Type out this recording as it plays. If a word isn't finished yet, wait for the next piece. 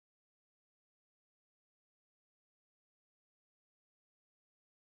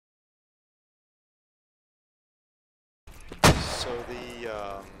the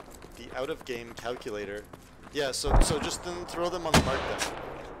out of game calculator. Yeah, so just then throw them on the mark then.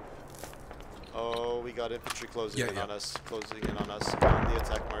 Oh, we got infantry closing in on us. Closing in on us. On the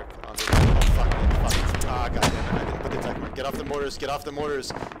attack mark. On the fuck. Ah, goddammit. I didn't put the attack mark. Get off the mortars. Get off the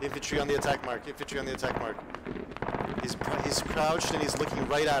mortars. Infantry on the attack mark. Infantry on the attack mark. He's crouched and he's looking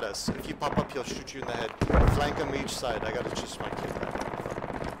right at us. If you pop up, he'll shoot you in the head. Flank him each side. I gotta just my kick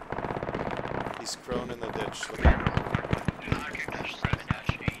that. He's prone in the ditch. Look at him.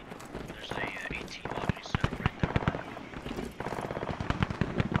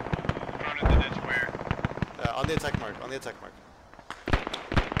 On the attack mark, on the attack mark.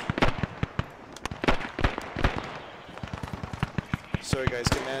 Sorry guys,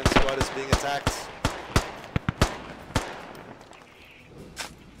 command squad is being attacked.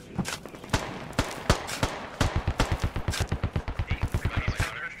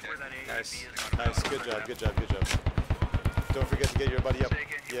 Nice, nice, good job, good job, good job. Don't forget to get your buddy up.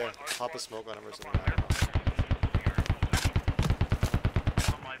 Yeah, pop a smoke on him or something. I don't know.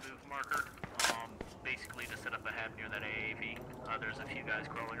 Basically to set up a hab near that AAV. There's a few guys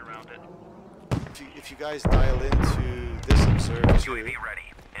crawling around it. If you guys dial into this observe too,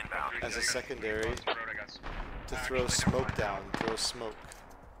 as a secondary, to throw smoke down, throw smoke.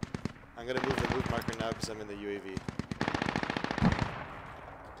 I'm gonna move the move marker now because I'm in the UAV.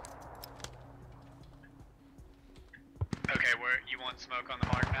 Okay, where you want smoke on the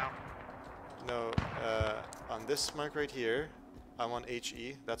mark now? No, on this mark right here, I want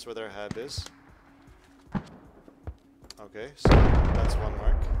HE. That's where their hab is. Okay, so that's one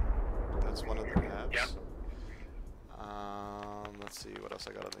mark. That's one of the habs. Yep. Let's see what else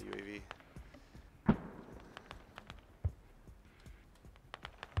I got on the UAV.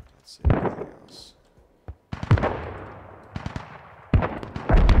 Let's see anything else.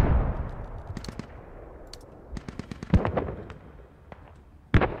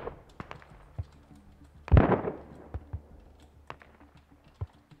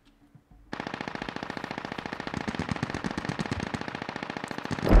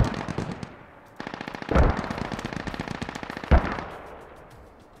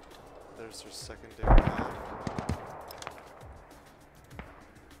 There's their secondary hab.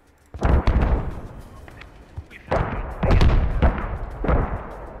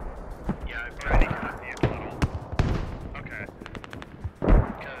 Yeah, I've already got the little. Okay.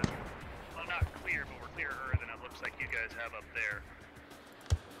 Because I'm not clear, but we're clearer than it looks like you guys have up there.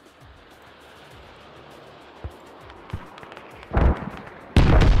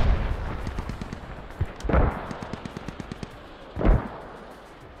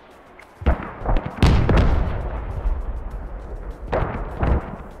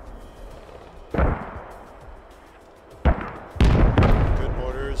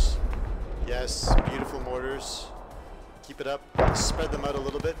 Yes, beautiful mortars. Keep it up. Spread them out a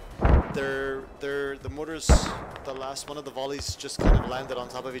little bit. The mortars, the last one of the volleys just kind of landed on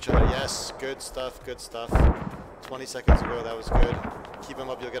top of each other. Yes, good stuff, good stuff. 20 seconds ago, that was good. Keep them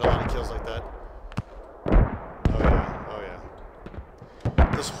up, you'll get a lot of kills like that. Oh yeah, oh yeah.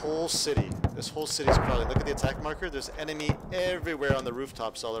 This whole city's crawling. Look at the attack marker. There's enemy everywhere on the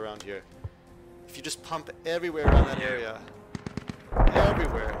rooftops all around here. If you just pump everywhere around that area.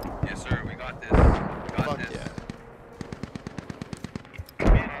 Everywhere. Yes, sir. We got this. We got Fuck this. yeah.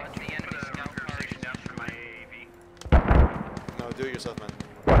 No, do it yourself, man.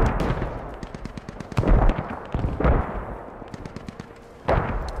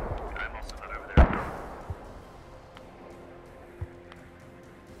 I'm also not over there.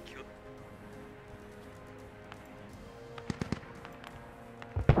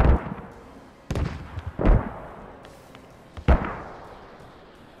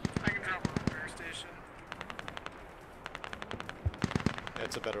 Yeah,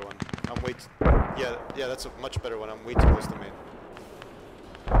 it's a better one. I'm way yeah, that's a much better one. I'm way too close to main.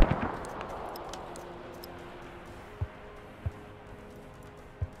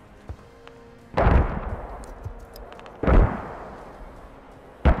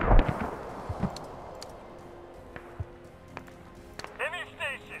 Any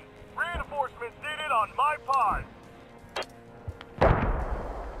station, reinforcements needed on my pod.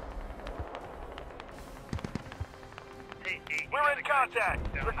 We're in contact.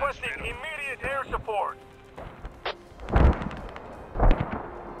 Requesting immediate air support.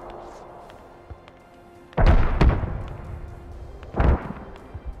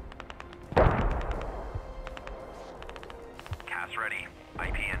 Cast ready.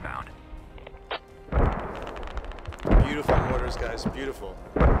 IP inbound. Beautiful mortars, guys. Beautiful.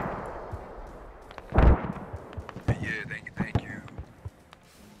 Yeah, thank you, thank you.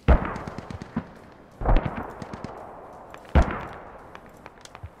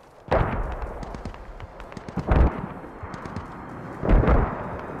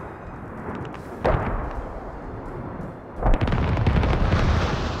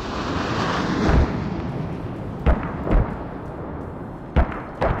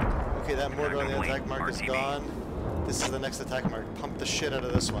 mortar on the attack mark is gone. This is the next attack mark. Pump the shit out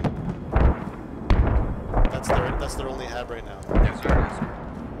of this one. That's their only hab right now. Yes, sir. Yes, sir.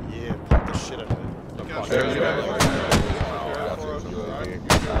 Yeah, pump the shit out of it.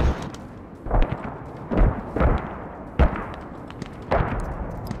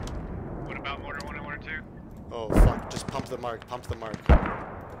 What about mortar 1 and mortar 2? Oh fuck, just pump the mark, pump the mark.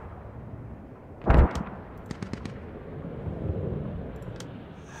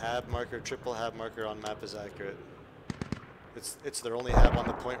 Hab marker, triple hab marker on map is accurate. It's their only hab on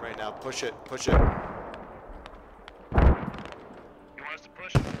the point right now. Push it, push it. You want us to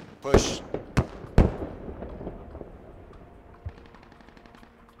push? Push.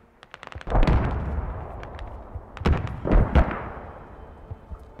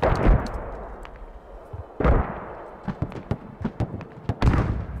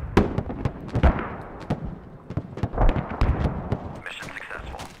 Mission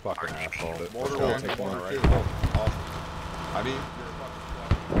successful. Fucking asshole. Mortar Let's go, one, take one, mortar right? two. Awesome. I mean,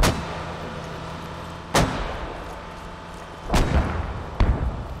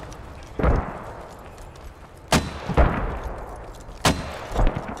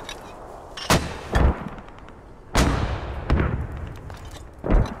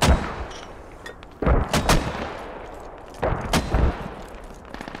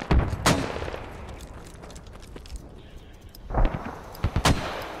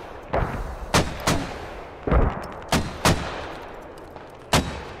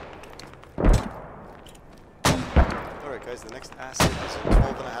 Alright guys, the next asset is in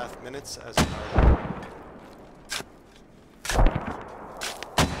 12.5 minutes as an arc.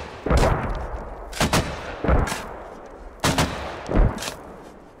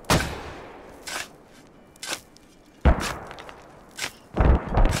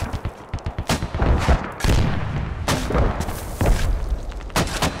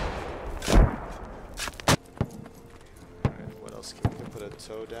 Alright, what else can we put a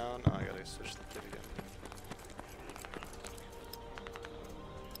toe down? Oh, I gotta switch the kit again.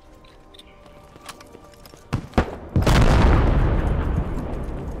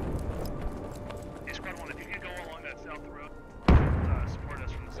 Hey, Squad 1, if you could go along that south road, support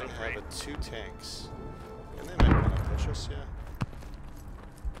us from the They south have right. 2 tanks. And they might want to push us, yeah.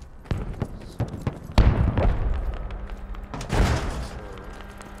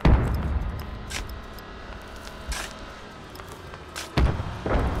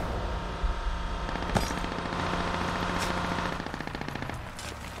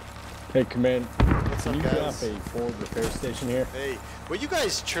 Hey, Command, What's can up, you drop guys? a forward repair station here? Hey, were you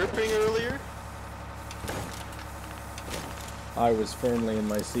guys chirping earlier? I was firmly in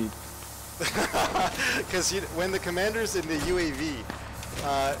my seat. Because when the commander's in the UAV,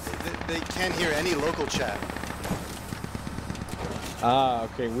 they can't hear any local chat. Ah,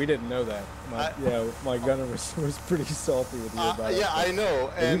 okay, we didn't know that. My gunner was pretty salty with you about it. Yeah, I know.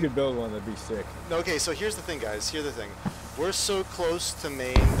 If you And could build one, that'd be sick. okay, so here's the thing, guys. Here's the thing. We're so close to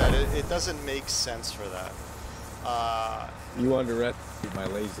Maine that it doesn't make sense for that. You underestimate my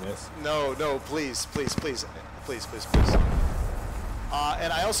laziness. No, please.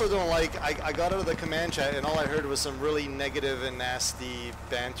 And I also don't like, I got out of the command chat and all I heard was some really negative and nasty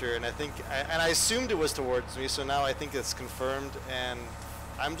banter, and I assumed it was towards me, so now I think it's confirmed, and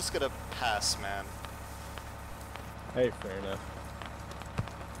I'm just gonna pass, man. Hey, fair enough.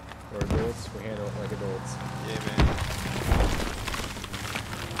 We're adults, we handle it like adults. Yeah, man.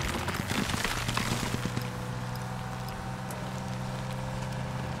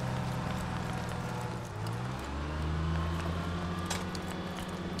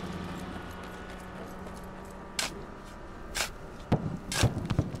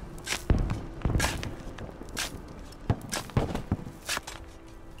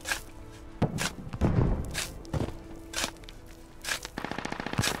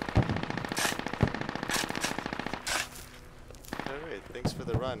 Thanks for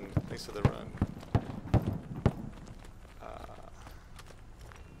the run. Thanks for the run.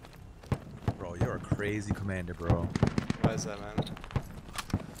 bro, you're a crazy commander, bro. Why is that, man?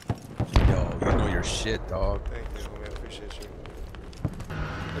 Yo, you know your shit, dog. Thank you. I appreciate you.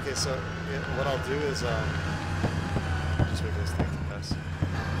 Okay, so yeah, what I'll do is just wait for this thing to pass.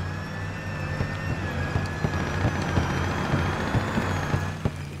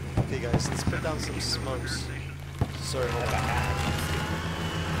 Okay, guys, let's put down some smokes. Sorry, hold on.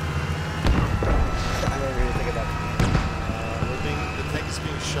 The tank is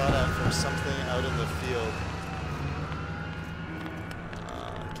being shot at from something out in the field.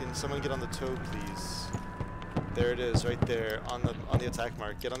 Can someone get on the toe, please? There it is, right there on the attack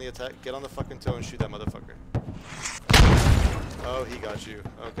mark. Get on the fucking toe and shoot that motherfucker. Oh, he got you.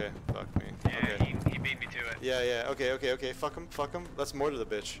 Okay, fuck me. Yeah, Okay. he beat me to it. Yeah, yeah, okay. Fuck him. Let's mortar the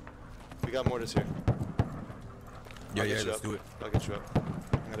bitch. We got mortars here. Yeah, I'll yeah, get you let's up. do it. I'll get you up.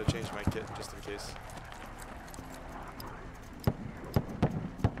 I'm gonna change my kit just in case.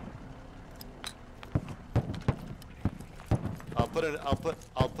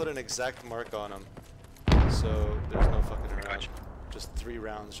 I'll put an exact mark on him. So there's no fucking around. Just 3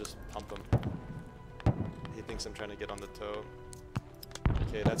 rounds, just pump him. He thinks I'm trying to get on the toe.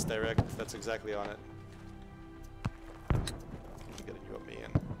 Okay, that's direct. That's exactly on it. I'm getting you up me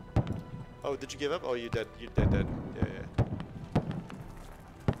in. Oh, did you give up? Oh, you dead. You dead. Yeah, yeah.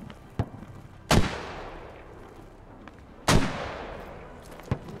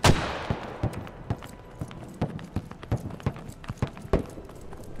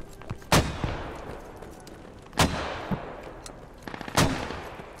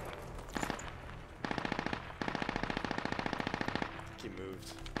 He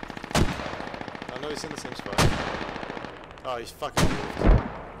moved. Oh no, he's in the same spot. Oh, he's fucking moved.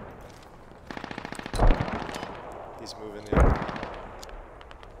 He's moving in.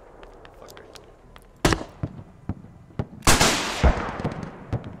 Fucker.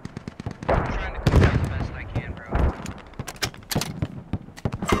 I'm trying to cook out the best I can, bro.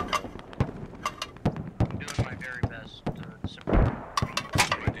 I'm doing my very best to support.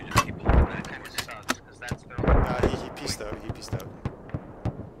 Do you just keep holding that kind of sucks, because that's their He pieced out. He pieced out.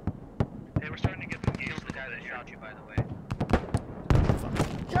 Hey, we're starting to get the kills the guy that shot you, by the way.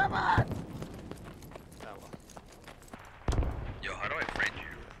 Come on! Oh well. Yo, how do I friend you?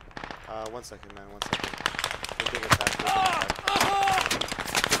 1 second, man. 1 second. We're being attacked. We're being attacked.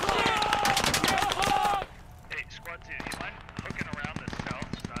 Hey, squad 2, you mind hooking around the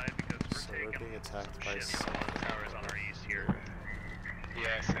south side, because we're So taking we're being attacked some by shit from one of the towers on our east here.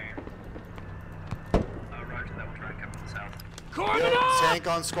 Yeah, same. Roger that, we'll try and come from the south. Yo, tank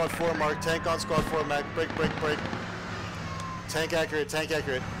on squad 4, Mark. Tank on squad 4, Mac. Break. Tank accurate. Hold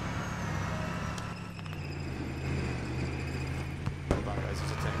on, guys.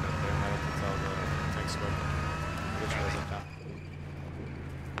 There's a tank up there. I can tell the tank squad. I'll get you guys up now.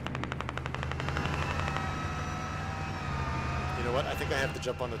 You know what? I think I have to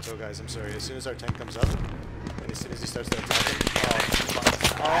jump on the toe, guys. I'm sorry. As soon as our tank comes up, and as soon as he starts to attack him.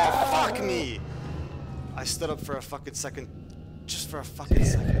 Oh, fuck me! I stood up for a fucking second. Just for a fucking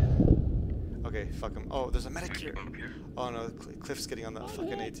second. Okay, fuck him. Oh, there's a medic here. Oh no, Cliff's getting on the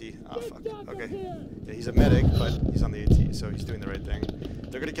fucking AT. Oh fuck. Okay. Yeah, he's a medic, but he's on the AT, so he's doing the right thing.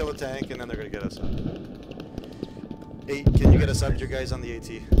 They're gonna kill the tank, and then they're gonna get us up. 8, can you get us up, your guys on the AT?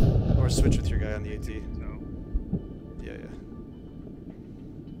 Or switch with your guy on the AT. Yeah.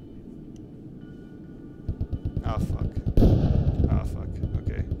 Oh fuck.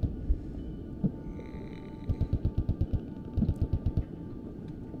 Okay.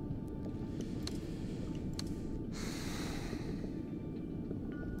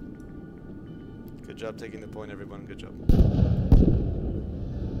 Good job taking the point, everyone. Good job.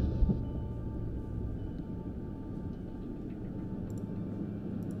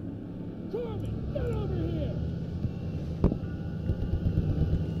 Corman, get over here!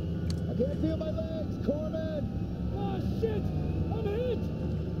 I can't feel my legs, Corman! Oh shit! I'm hit!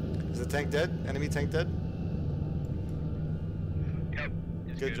 Is the tank dead? Enemy tank dead? Yep.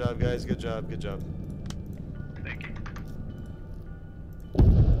 Good job, guys. Good job. Thank you.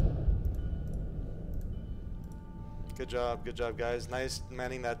 Good job, guys. Nice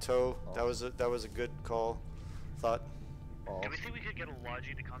manning that toe. That was a good call. Thought. Do we think we could get a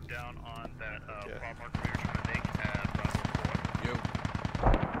Logi to come down on that Yeah. plot mark we were trying to make at Bravo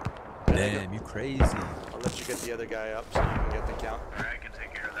 4? Yo. Damn, you crazy. I'll let you get the other guy up so you can get the count. Alright, I can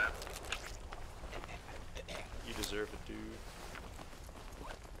take care of that. You deserve it, dude.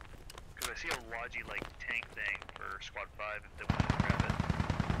 Because I see a Logi like tank thing for squad 5 if they want to grab it.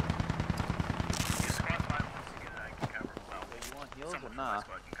 If squad 5 wants to get it, I can cover. Well, You want heals someone or from my nah?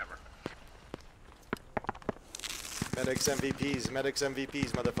 squad can cover. Medics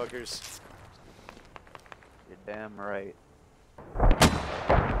MVPs, motherfuckers. You're damn right.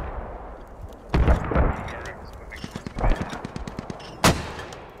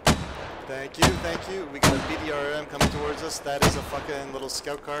 Thank you. We got a BDRM coming towards us. That is a fucking little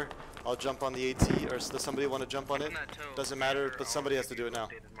scout car. I'll jump on the AT, or does somebody want to jump on it? Doesn't matter, but somebody has to do it now. I'm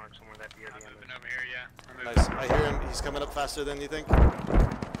moving over here, yeah. Nice. I hear him. He's coming up faster than you think.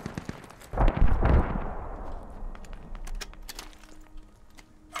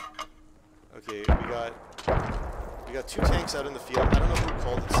 Okay, we got 2 tanks out in the field. I don't know who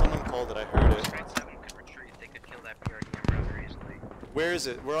called it. Someone called it. I heard it. Squad 7 could retreat. They could kill that BRDM rather easily. Where is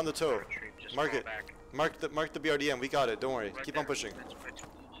it? We're on the toe. Retreat, just Mark fall it. back. Mark the BRDM. We got it. Don't worry. Keep on pushing.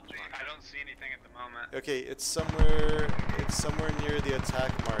 I don't see anything at the moment. Okay, it's somewhere near the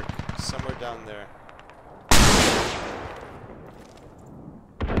attack mark. Somewhere down there.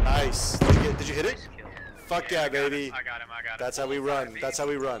 Nice. Did you hit it? Fuck yeah, baby. I got him. That's how we run. That's how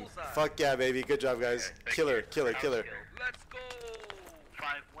we run. Fuck yeah, baby. Good job, guys. Killer. Let's go.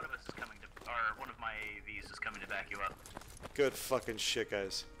 5. One of us is coming to, or one of my AAVs is coming to back you up. Good fucking shit,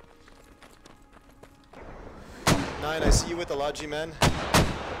 guys. 9, I see you with the Logi, man.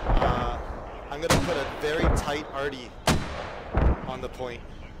 I'm gonna put a very tight arty on the point.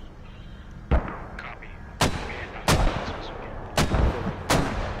 Copy.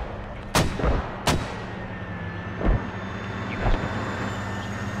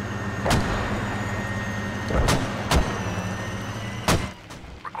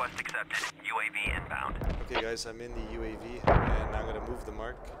 Request accepted. UAV inbound. Okay, guys, I'm in the UAV, and I'm gonna move the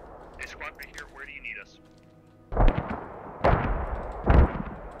mark. Hey, squad right here. Where do you need us?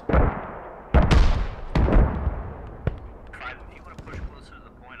 If you want to push closer to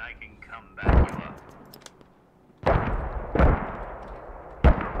the point, I can come back you up.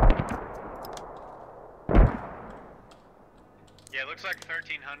 Yeah, it looks like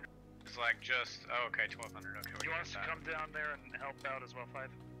 1300 is like just. Oh, okay, 1200. Okay. You want us to come down there and help out as well, 5?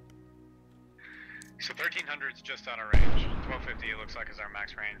 So 1300 is just out of range. 1250 it looks like is our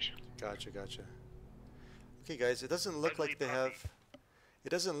max range. Gotcha. Okay, guys, it doesn't look like they have. It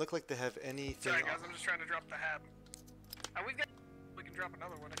doesn't look like they have anything. Sorry, guys, I'm just trying to drop the hab. We can drop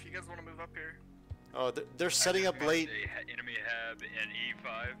another one if you guys want to move up here. Oh, they're setting up late. Enemy hab in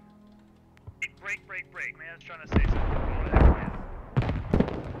E5. Break. Man, I was trying to say something.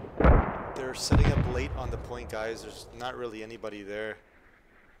 They're setting up late on the point, guys. There's not really anybody there.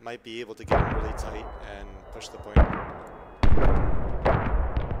 Might be able to get them really tight and push the point.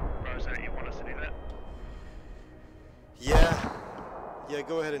 Roger, you want us to do that? Yeah,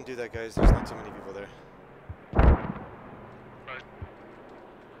 go ahead and do that, guys. There's not too many people there.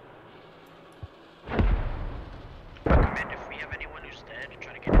 Command, if we have anyone who's dead,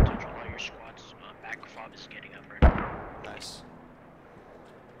 try to get in touch with all your squads. Back fob is getting up right now. Nice.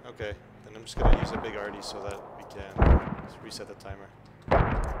 Okay, then I'm just gonna use a big arty so that we can reset the timer.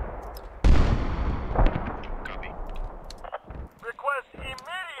 Copy. Request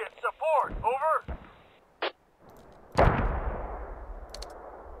immediate support. Over.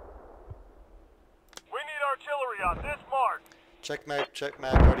 We need artillery on this mark. Check map,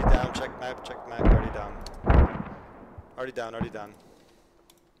 already down, check map, already down. Already down.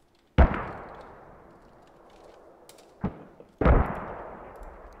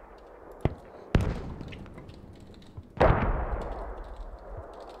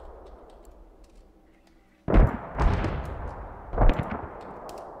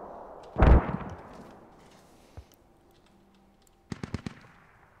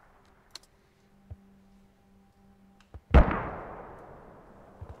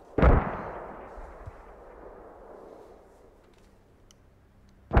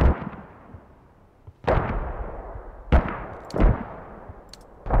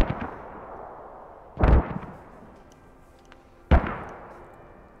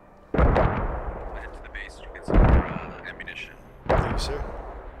 Thank you, sir.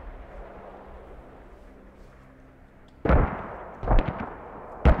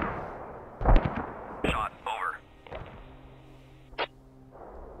 Shot. Over.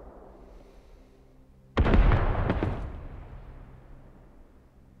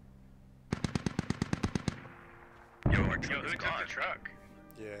 Yo, who took the truck?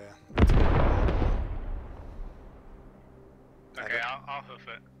 Yeah. Okay, I'll hoof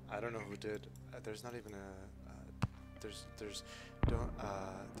it. I don't know who did. There's not even a.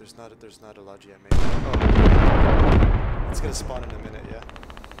 There's not a Logi I made. Oh, it's gonna spawn in a minute. Yeah.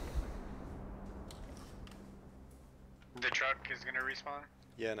 The truck is gonna respawn?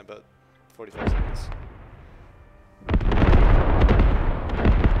 Yeah, in about 45 seconds.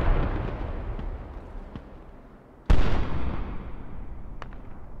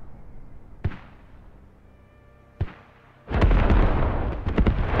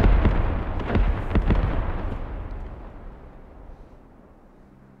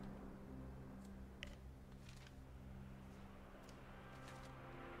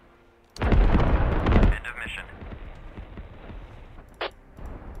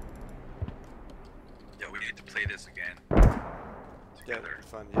 Play this again together. Yeah,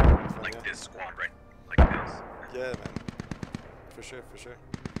 fun. Yeah, fun, like yeah. this squad, right? Like this. Yeah, man. For sure.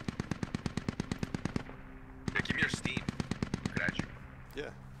 Yeah, give me your Steam. Look at you.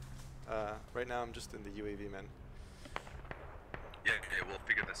 Yeah. Right now I'm just in the UAV, man. Yeah, we'll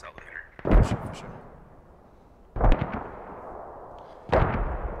figure this out later. For sure.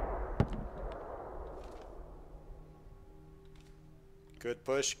 Good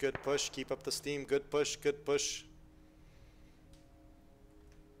push, good push. Keep up the steam. Good push, good push.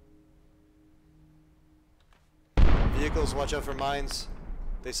 Vehicles, watch out for mines.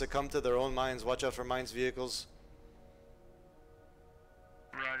 They succumb to their own mines. Watch out for mines, vehicles.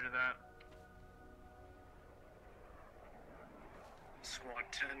 Roger that.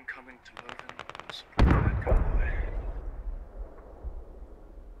 SWAT 10 coming to Logan. Support that convoy.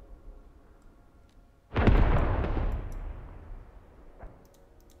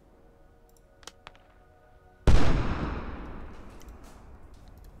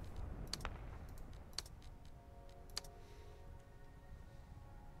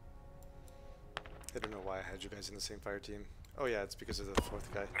 I don't know why I had you guys in the same fire team. Oh yeah, it's because of the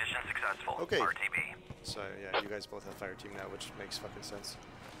fourth guy. Mission successful. Okay. RTB. So yeah, you guys both have fire team now, which makes fucking sense.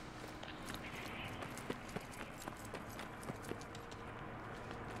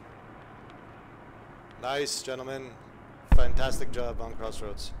 Nice, gentlemen. Fantastic job on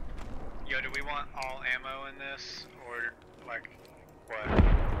Crossroads. Yo, do we want all ammo in this, or like what?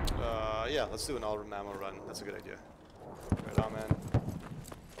 Yeah, let's do an all ammo run. That's a good idea. Right on, man.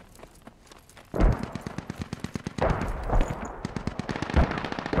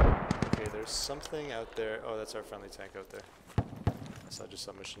 Okay, there's something out there. Oh, that's our friendly tank out there. I saw just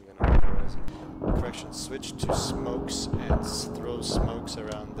some machine gun on the horizon. Correction, switch to smokes and throw smokes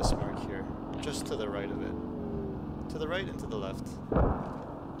around this mark here. Just to the right of it. To the right and to the left.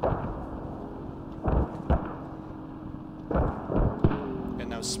 And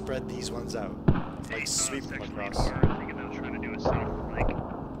now spread these ones out. Like sweep them across. Thinking about trying to do a soft like.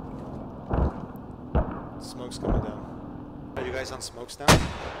 Smoke's coming down. Are you guys on smokes now?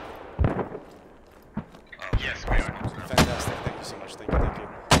 Yes, we are. Fantastic. Thank you so much. Thank you. Thank you.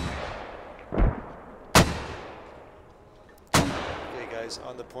 Okay, guys.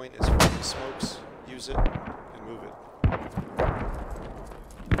 On the point is from the smokes. Use it and move it.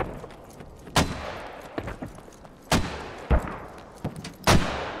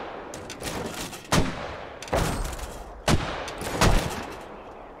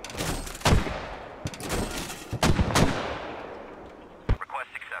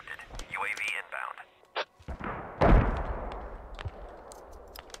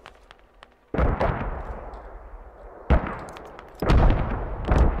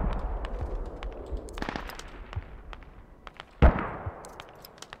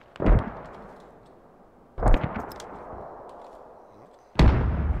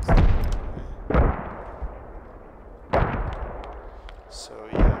 So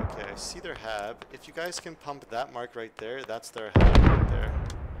yeah, okay, I see their hab. If you guys can pump that mark right there, that's their hab right there.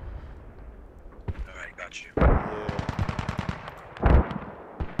 Alright, got you. Yeah.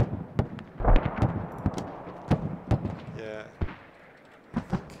 Yeah.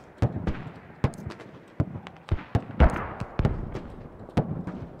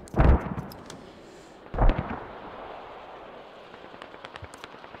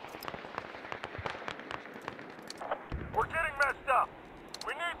 We're getting messed up.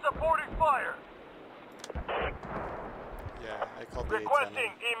 We need supporting fire. Yeah, I called the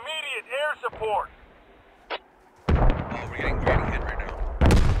Requesting immediate air support. Oh, we're getting hit right now.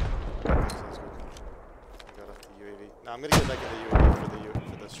 Okay, sounds good. I got off the UAV. Now I'm gonna get back in the UAV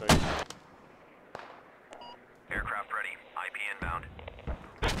for the strike. Aircraft ready. IP inbound.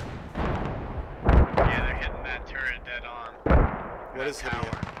 Yeah, they're hitting that turret dead on. What is hitting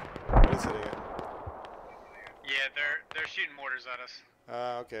it? What is hitting it? Yeah, they're shooting mortars at us.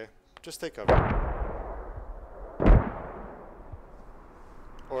 Okay. Just take cover.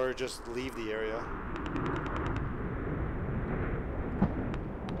 Or just leave the area.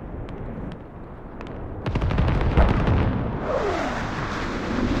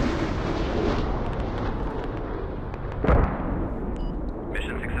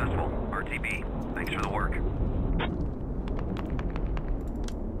 Mission successful. RTB. Thanks for the work.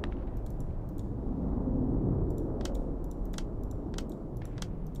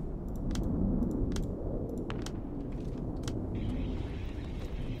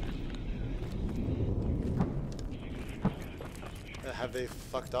 Have they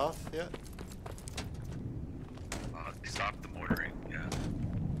fucked off yet? Stop the mortaring, yeah.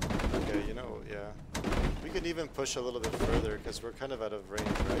 Okay, you know, yeah. We could even push a little bit further because we're kind of out of range,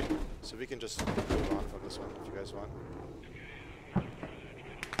 right? So we can just move on from this one if you guys want.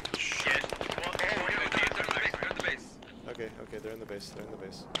 Shit. Well, They're in the base. Okay, okay, they're in the base, they're in the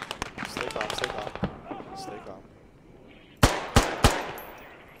base. Stay calm, stay calm. Stay calm.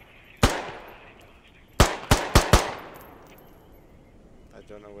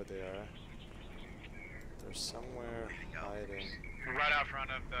 I don't know where they are. They're somewhere hiding. right out front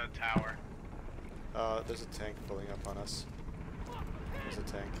of the tower. There's a tank pulling up on us. There's a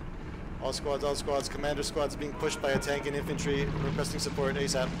tank. All squads. Commander squads being pushed by a tank and infantry requesting support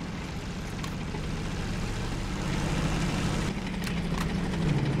ASAP.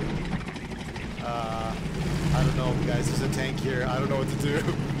 I don't know, guys. There's a tank here. I don't know what to do.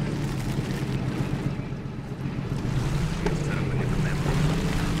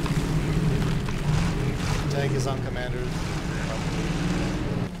 Tank is on commander.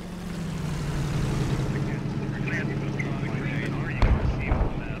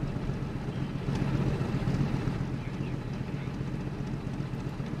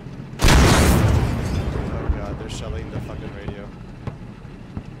 Oh god, they're shelling the fucking radio.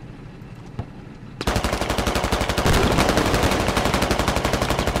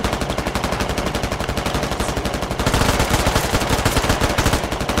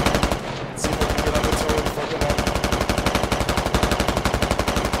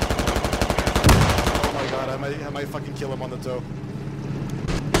 I might fucking kill him on the toe.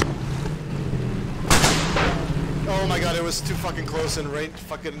 Oh my god, it was too fucking close in range,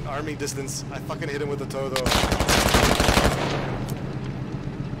 fucking arming distance. I fucking hit him with the toe though.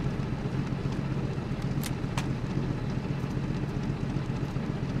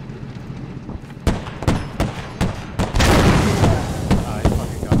 Ah, he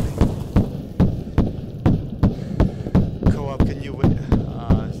fucking got me. Co-op, can you wait?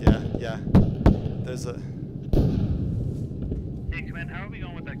 Yeah. There's a... Hey, Command, how are we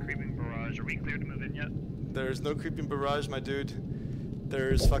going with that creeping barrage? Are we clear to move in yet? There's no creeping barrage, my dude.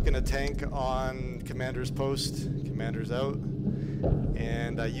 There's fucking a tank on Commander's post. Commander's out.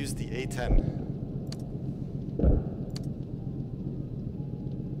 And I used the A10.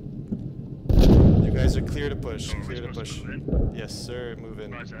 You guys are clear to push. Clear to push. Yes, sir. Move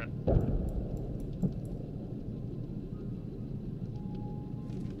in. Roger that.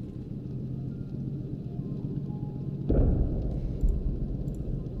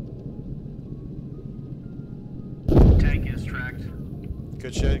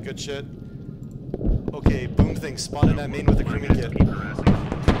 Good shit, good shit. Okay, boom thing, spawn in that main with the crewman kit.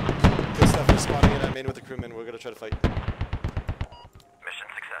 Good stuff, we're spawning in that main with the crewman. We're gonna try to fight. Mission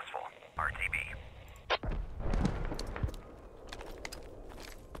successful. RTB.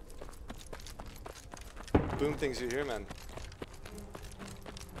 Boom things, you here, man?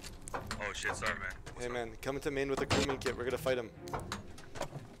 Oh shit, sorry, man. Hey, man, come into main with the crewman kit. We're gonna fight him.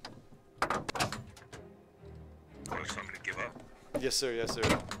 Oh, so I'm gonna give up? Yes, sir, yes, sir.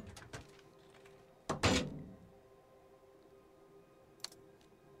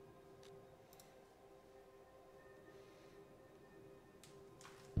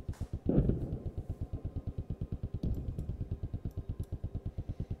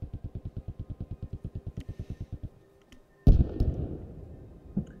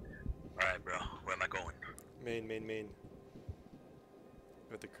 Alright, bro. Where am I going? Main.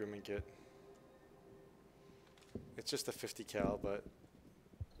 With the crewman kit. It's just a 50 cal, but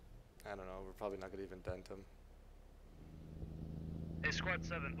I don't know, we're probably not gonna even dent him. Hey, Squad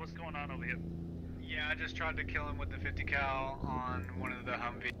 7, what's going on over here? Yeah, I just tried to kill him with the 50 cal on one of the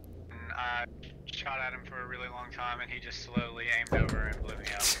Humvees. And I shot at him for a really long time, and he just slowly aimed over and blew me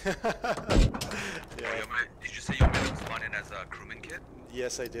out. Yeah. Did you say you made him spawn in as a crewman kit?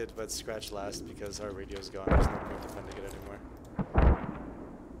 Yes, I did, but scratch last because our radio's gone. There's no point defending it anymore.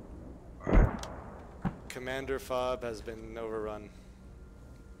 Commander fob has been overrun.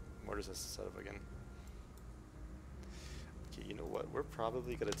 Mortars has to set up again. Okay, you know what? We're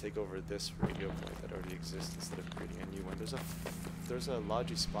probably gonna take over this radio point that already exists instead of creating a new one. There's a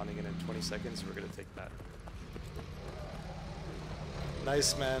Logi spawning in 20 seconds. We're gonna take that.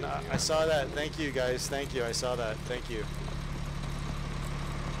 Nice, man. I saw that. Thank you, guys. Thank you. I saw that. Thank you.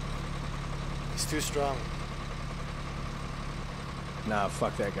 He's too strong. Nah,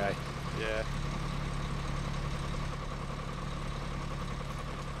 fuck that guy. Yeah.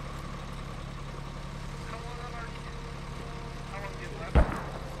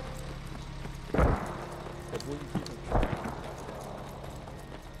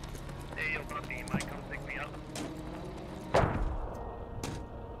 Hey, open up the mic, come pick me up.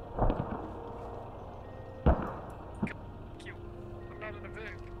 Cute. I'm not in a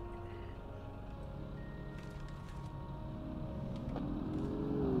big.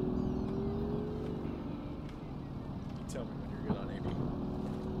 Tell me when you're good on AB.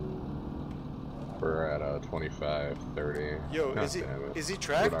 We're at 25, 30. Yo, God is he damn it.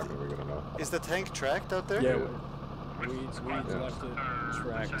 tracked? We're not gonna be good enough. Is the tank tracked out there? Yeah, we'd left it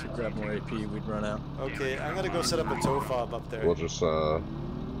track to grab more AP, we'd run out. Okay, I'm gonna go set up a tow fob up there. We'll just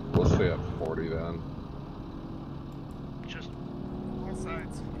we'll stay at 40 then. Just All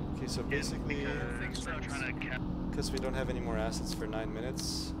sides. Okay, so basically, things are trying to cap. because we don't have any more assets for 9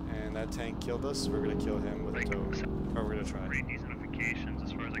 minutes, and that tank killed us. We're gonna kill him with a tow, or we're gonna try. Rate these notifications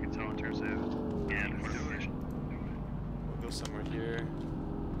as far as I can tell in terms of notification. We'll go somewhere here.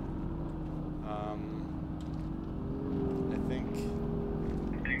 I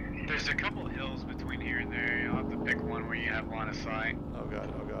think There's a couple hills between here and there. You'll have to pick one where you have line of sight. Oh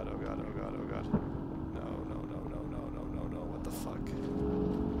god, oh god, oh god, oh god, oh god. No, no, no, no, no, no, no, no, what the fuck?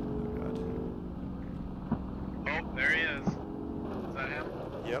 Oh god. Oh, there he is. Is that him?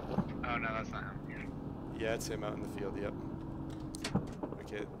 Yep. Oh no, that's not him. Yeah, it's him out in the field, yep.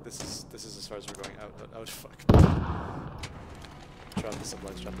 Okay, this is as far as we're going. Out, fuck. Drop the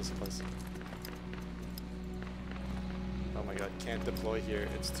supplies, drop the supplies. Oh my god, can't deploy here.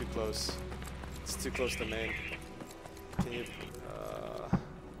 It's too close. It's too close to main. Can you...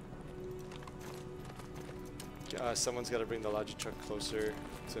 someone's got to bring the logic truck closer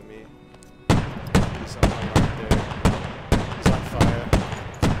to me. He's on my mark there. He's on fire.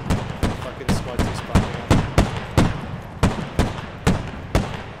 Fucking squad 2 spawning him.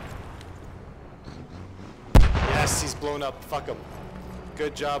 Yes, he's blown up. Fuck him.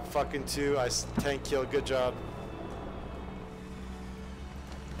 Good job, fucking 2. Tank kill. Good job.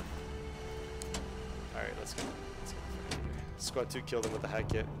 Alright, let's go. Squad 2 killed him with the hack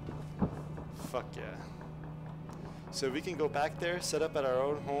kit. Fuck yeah. So we can go back there, set up at our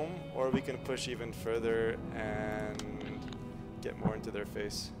own home, or we can push even further and get more into their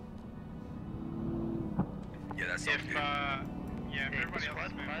face. Yeah, that's if everybody else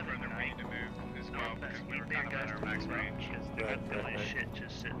is moving further, we need to move as well because we were kind of at our max range. Right. Shit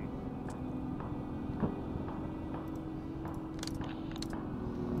just sitting.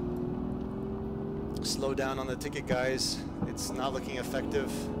 Slow down on the ticket, guys. It's not looking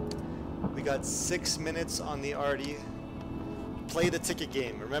effective. We got 6 minutes on the arty. Play the ticket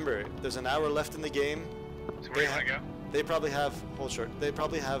game. Remember, there's an hour left in the game. So where do you want to go? They probably have, hold short, they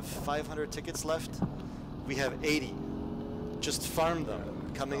probably have 500 tickets left. We have 80. Just farm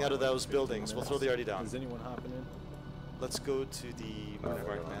them coming out of those buildings. We'll throw the arty down. Is anyone hopping in? Let's go to the move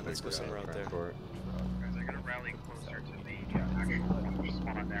mark, man. Let's go somewhere out there. Guys, I'm gonna rally closer to the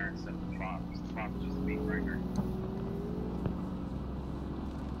spawn there instead of the spot. The spot's just a beat breaker.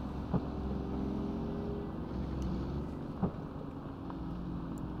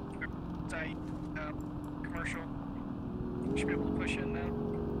 Tight. Commercial. You should be able to push in now.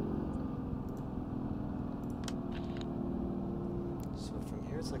 So from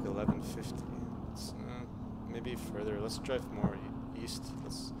here it's like 1150. It's maybe further. Let's drive more east.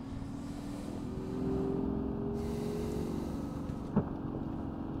 Let's.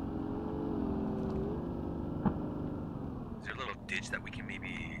 Is there a little ditch that we can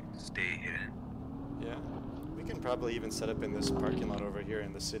maybe stay hidden? Yeah, we can probably even set up in this parking lot over here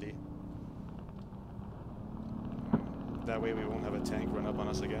in the city. That way we won't have a tank run up on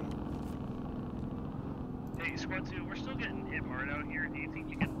us again. Hey, Squad 2, we're still getting hit hard out here. Do you think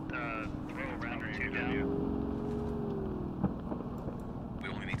you could throw a round or 2 down? We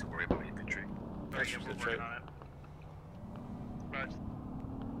only need to worry about infantry. We're working on it. Roger.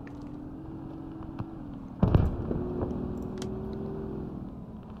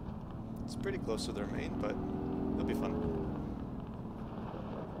 It's pretty close to their main, but it'll be fun.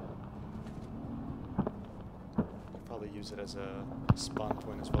 We'll probably use it as a spawn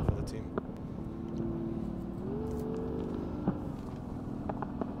point as well for the team.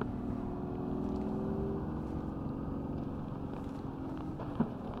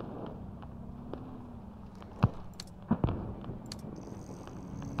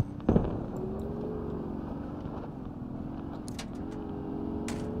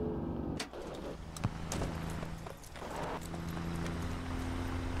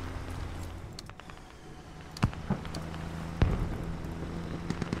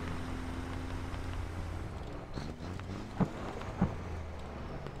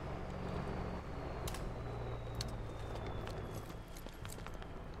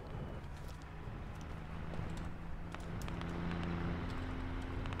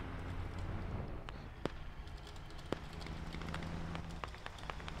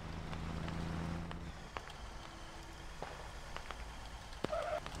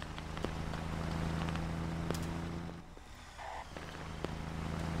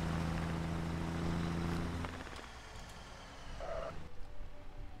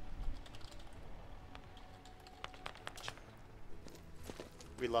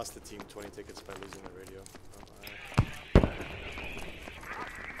 We lost the team 20 tickets by losing the radio.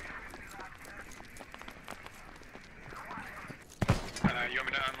 You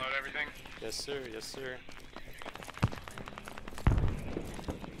want me to unload everything? Yes, sir. Yes, sir.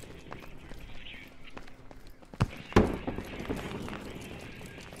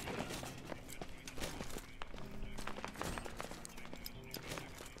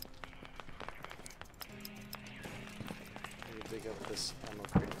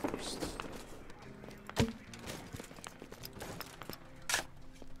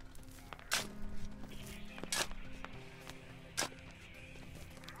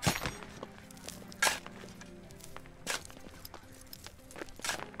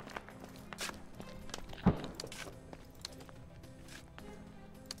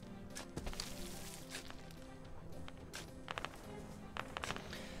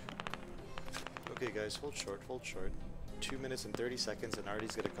 guys, hold short, hold short. 2 minutes and 30 seconds and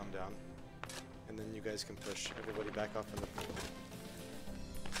Artie's gonna come down. And then you guys can push everybody back off in the field.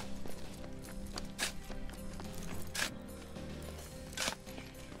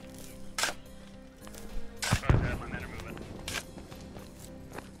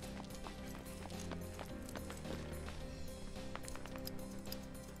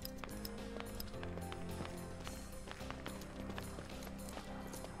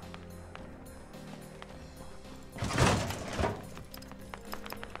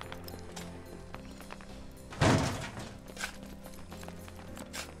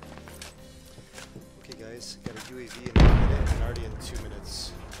 Guys, got a UAV in 1 minute and already in 2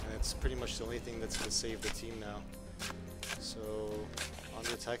 minutes. And it's pretty much the only thing that's going to save the team now. So, on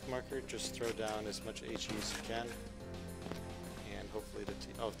the attack marker, just throw down as much HE as you can. And hopefully the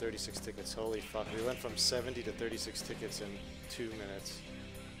team... Oh, 36 tickets. Holy fuck. We went from 70 to 36 tickets in 2 minutes.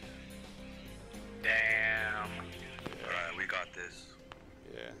 Damn. Alright, we got this.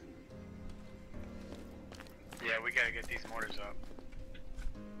 Yeah. Yeah, we gotta get these mortars up.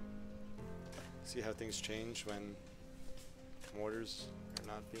 See how things change when mortars are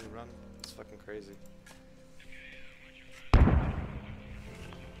not being run? It's fucking crazy.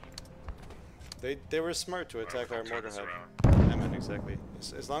 They were smart to attack our mortar head. I mean, exactly.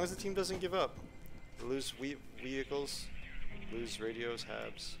 As long as the team doesn't give up. Lose vehicles, lose radios,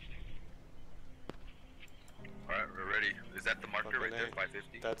 habs. Alright, we're ready. Is that the marker Fucking right there, A.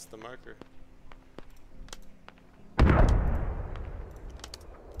 550? That's the marker.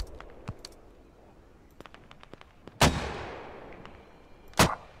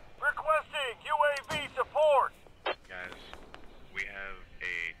 Requesting UAV support! Guys, we have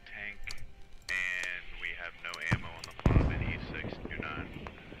a tank and we have no ammo on the fob in E629.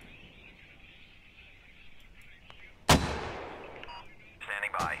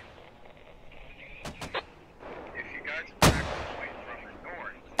 Standing by. If you guys attack the point from the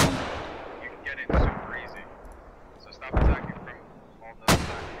north, you can get in super easy. So stop attacking from all the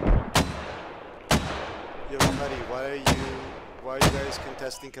sides. Yo, Cuddy, why are you guys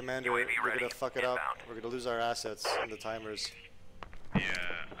contesting commander? We're gonna fuck it up. We're gonna lose our assets and the timers. Yeah,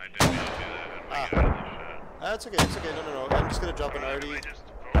 I didn't mean to do that. And we got in the shot. That's okay, it's okay. No. I'm just gonna drop an Artie.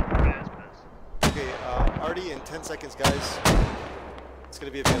 Okay, Artie in 10 seconds, guys. It's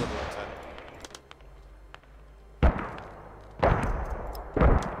gonna be available in 10. I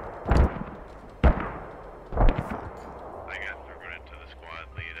got thrown into the squad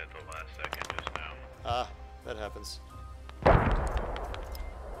lead at the last second just now. Ah, that happens.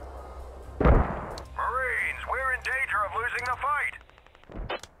 Marines, we're in danger of losing the fight.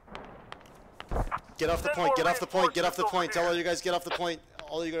 Get off the point, get off the point, get off the point. Tell all you guys, get off the point.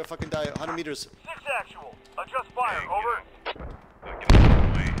 All you gonna fucking die. 100 meters. 6 actual. Adjust fire. Over. Get off the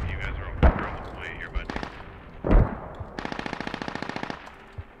point. You guys are on the point here, buddy.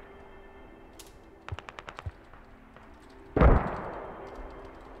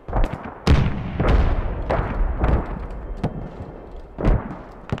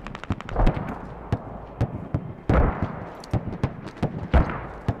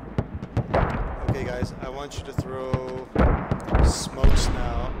 Okay, guys, I want you to throw smokes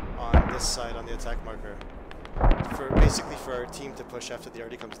now on this side on the attack marker. Basically for our team to push after the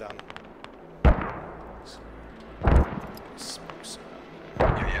Artie comes down. Smokes.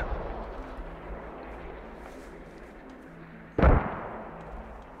 Yeah.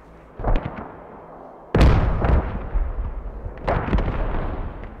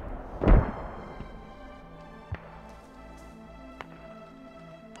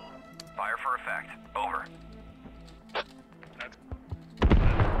 Fire for effect. Over. That's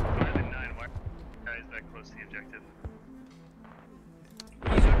 5 and 9. Why guys that close to the objective?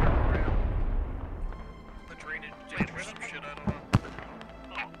 The drainage or some shit, I don't know.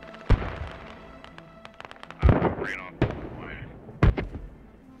 Right off the point.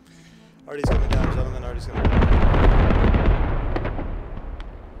 Artie's coming down, gentlemen. Artie's coming down.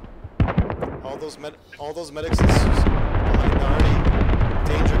 All those medics is behind the Artie.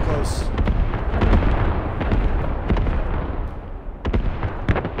 Danger close.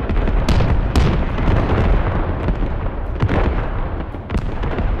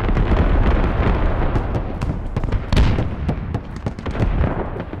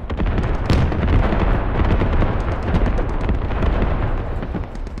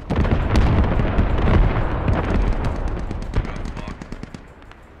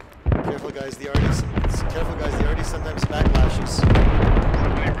 Careful guys, the Artie sometimes backlashes.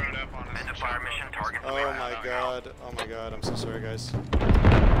 Somebody rode up on us. End of fire mission target. Oh my god, I'm so sorry guys.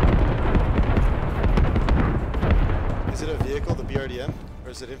 Is it a vehicle, the BRDM,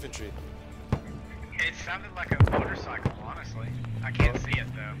 or is it infantry? It sounded like a motorcycle, honestly. I can't see it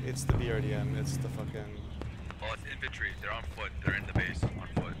though. It's the BRDM. It's the fucking. Oh, it's infantry. They're on foot. They're in the base on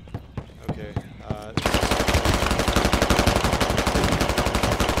foot. Okay.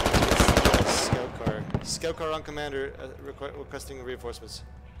 It's the scout car. Scout car on commander. Requesting reinforcements.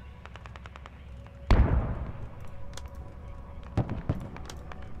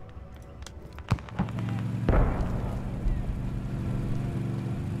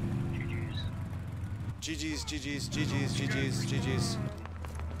 GG's.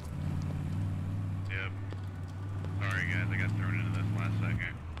 Yep. Sorry guys, I got thrown into this last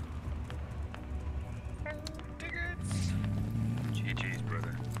second. GG's,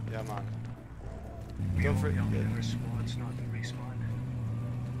 brother. Yeah, man. Go for it. Squad's not gonna respawn.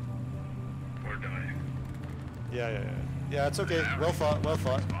 Or die. Yeah. Yeah, it's okay. Well fought.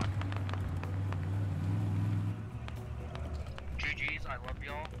 GG's, I love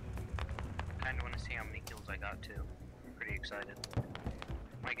y'all. Kinda wanna see how many kills I got too. I'm pretty excited.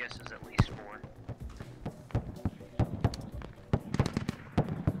 My guess is at least 4.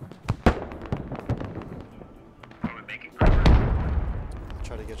 Are we making progress?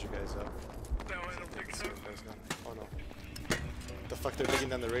 Try to get you guys up. No, I don't think so. Oh no. The fuck, they're digging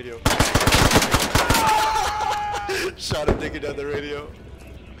down the radio. Shot him digging down the radio.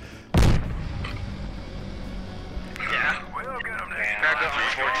 Yeah, we'll get him there.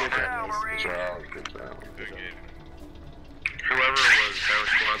 Good game. Whoever was Tower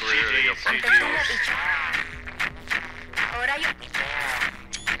Squad leader, they go fuck you. Ahora yo.